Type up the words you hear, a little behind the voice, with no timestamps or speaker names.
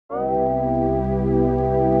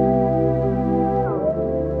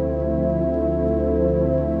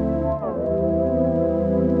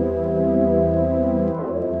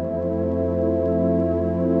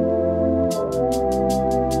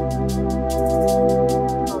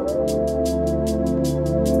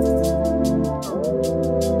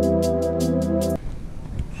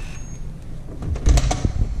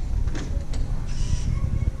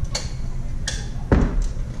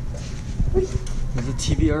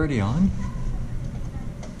already on?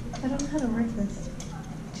 I don't know how to work this.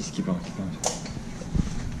 Just keep on, keep on.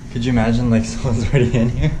 Could you imagine like someone's already in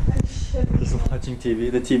here? Just watching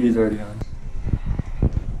TV? The TV's already on.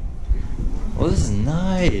 Oh, this is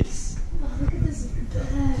nice. Oh, look at this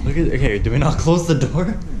bed. Look at, okay, do we not close the door?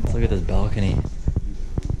 Let's look at this balcony.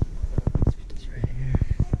 Let's put this right here.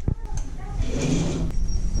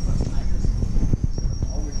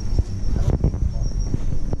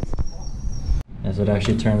 As it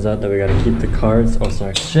actually turns out that we gotta keep the cards. Oh,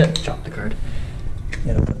 sorry. Shit, dropped the card.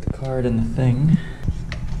 You gotta put the card in the thing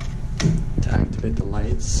to activate the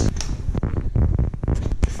lights.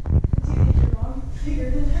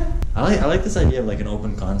 I like this idea of like an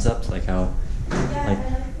open concept, like how, like.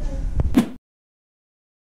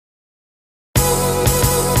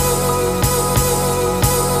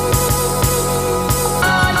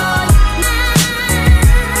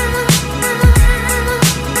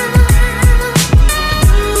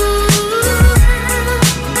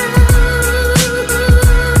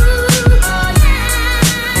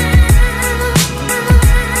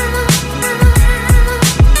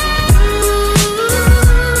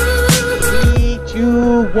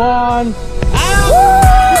 One.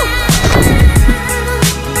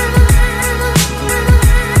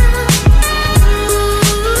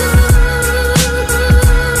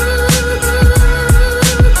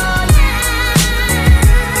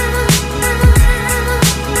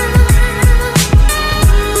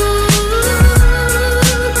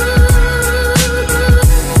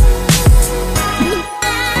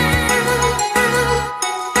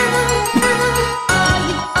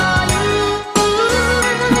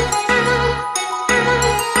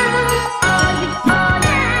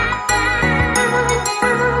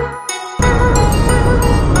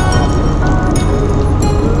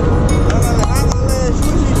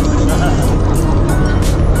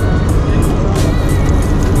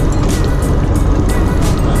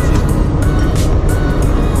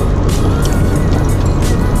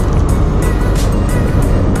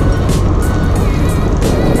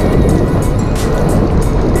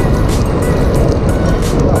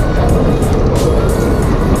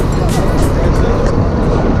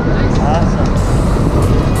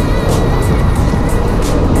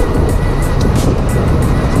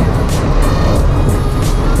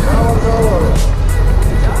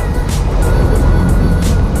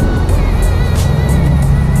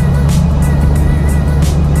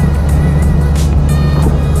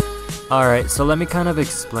 Alright, so let me kind of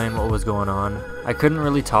explain what was going on. I couldn't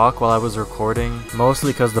really talk while I was recording,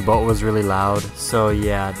 mostly because the boat was really loud. So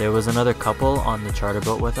yeah, there was another couple on the charter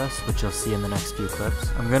boat with us, which you'll see in the next few clips.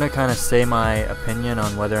 I'm gonna kind of say my opinion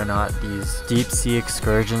on whether or not these deep sea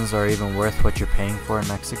excursions are even worth what you're paying for in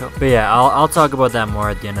Mexico. But yeah, I'll talk about that more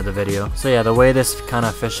at the end of the video. So yeah, the way this kind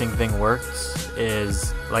of fishing thing works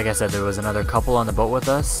is, like I said, there was another couple on the boat with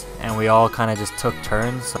us, and we all kind of just took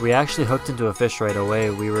turns. We actually hooked into a fish right away.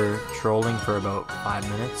 We were trolling for about 5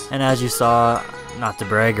 minutes, and as you saw, not to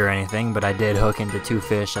brag or anything, but I did hook into 2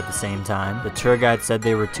 fish at the same time. The tour guide said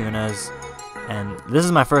they were tunas, and this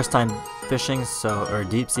is my first time fishing, or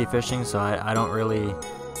deep sea fishing, so I don't really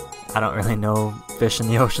know fish in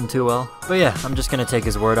the ocean too well. But yeah, I'm just gonna take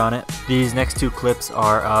his word on it. These next 2 clips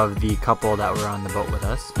are of the couple that were on the boat with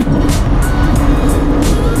us.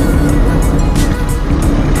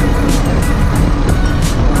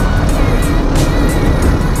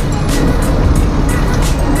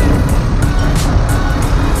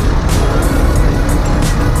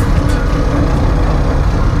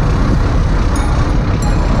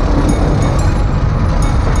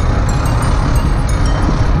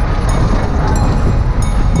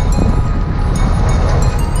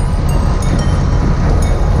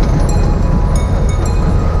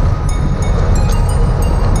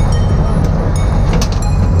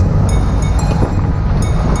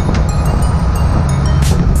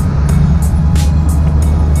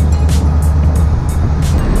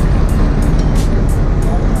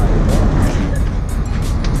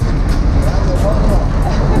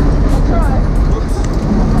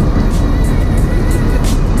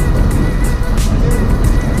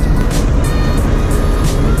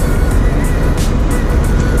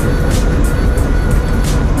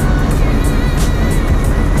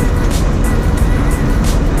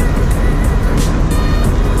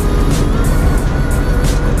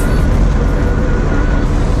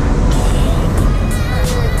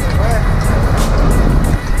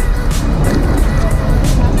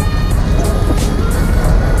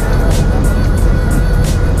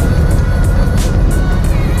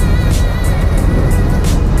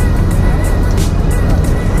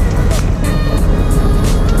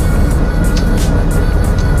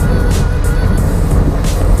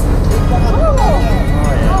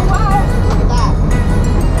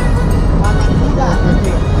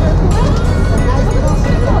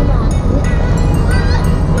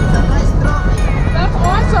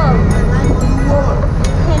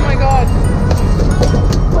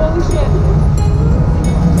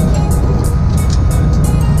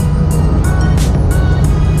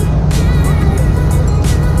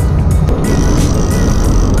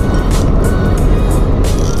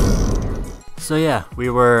 So yeah, we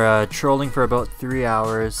were trolling for about 3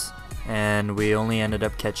 hours, and we only ended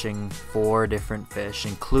up catching 4 different fish,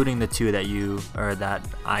 including the 2 that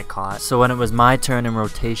I caught. So when it was my turn in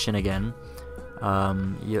rotation again,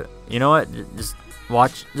 you know what? Just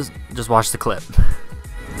watch the clip.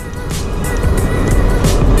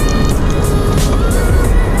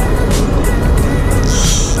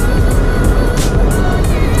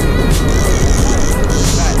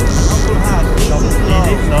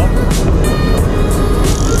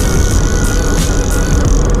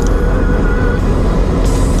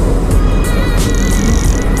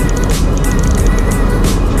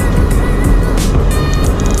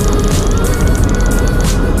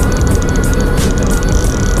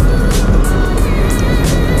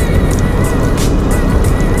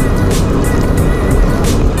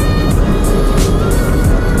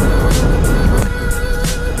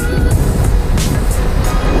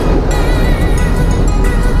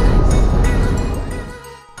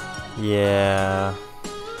 Yeah,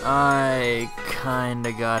 I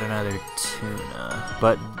kinda got another tuna,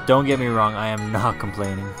 but don't get me wrong, I am not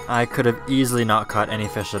complaining. I could have easily not caught any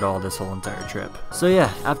fish at all this whole entire trip. So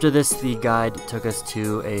yeah, after this, the guide took us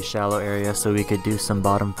to a shallow area so we could do some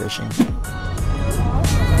bottom fishing.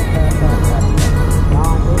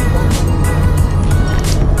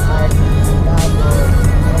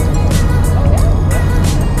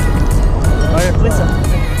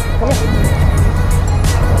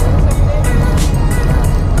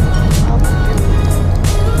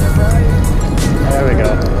 There we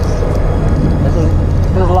go.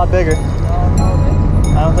 This is a lot bigger.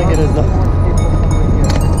 I don't think it is though.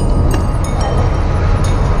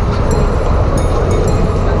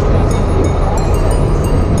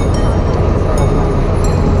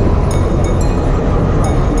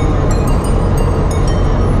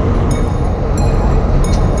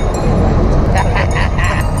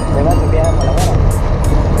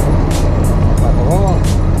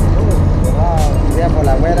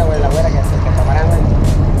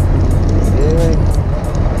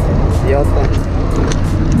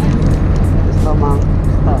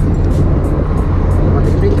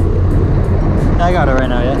 I got it right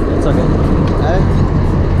now, yeah? It's okay.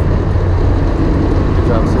 Good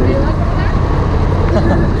job, sweetie.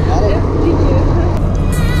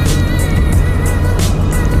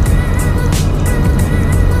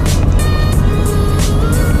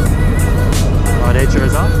 Oh, they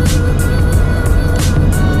chose off?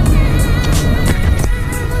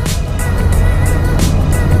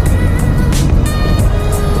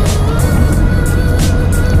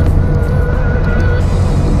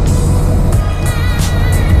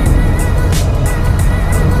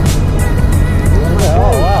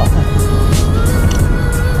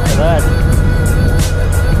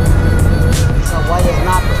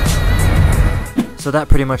 So that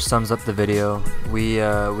pretty much sums up the video. We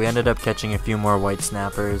ended up catching a few more white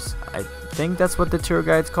snappers. I think that's what the tour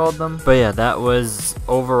guides called them. But yeah, that was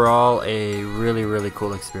overall a really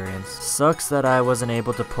cool experience. Sucks that I wasn't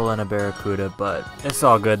able to pull in a barracuda, but it's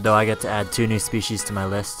all good though. I get to add 2 new species to my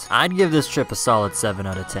list. I'd give this trip a solid 7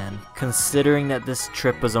 out of 10. Considering that this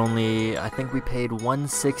trip was only, I think we paid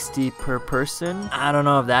 $160 per person. I don't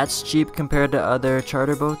know if that's cheap compared to other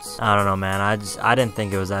charter boats. I don't know, man. I didn't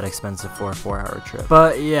think it was that expensive for a 4-hour trip.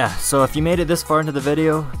 But yeah, so if you made it this far into the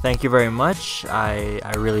video, thank you very much. I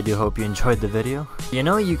really do hope you enjoyed the video. You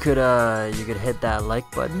know, you could hit that like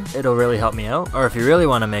button. It'll really help me out. Or if you really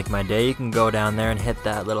want to make my day, you can go down there and hit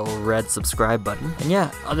that little red subscribe button. And yeah,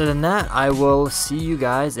 other than that, I will see you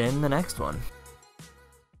guys in the next one.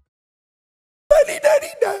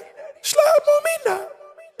 Slide on me now.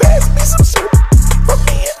 Pass me some syrup.